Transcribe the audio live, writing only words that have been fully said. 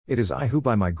It is I who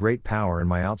by my great power and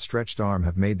my outstretched arm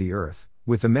have made the earth,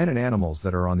 with the men and animals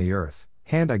that are on the earth,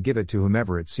 I give it to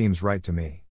whomever it seems right to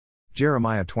me.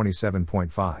 Jeremiah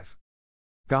 27.5.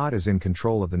 God is in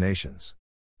control of the nations.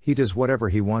 He does whatever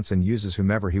He wants and uses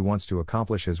whomever He wants to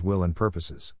accomplish His will and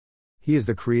purposes. He is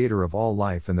the creator of all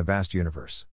life and the vast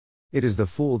universe. It is the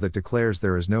fool that declares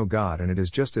there is no God, and it is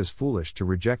just as foolish to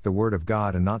reject the word of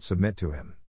God and not submit to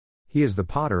Him. He is the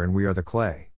potter and we are the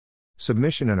clay.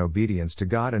 Submission and obedience to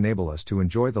God enable us to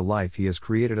enjoy the life He has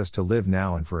created us to live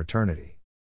now and for eternity.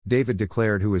 David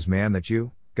declared, "Who is man that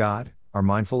you, God, are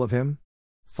mindful of him?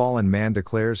 Fallen man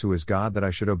declares, who is God that I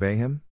should obey him?"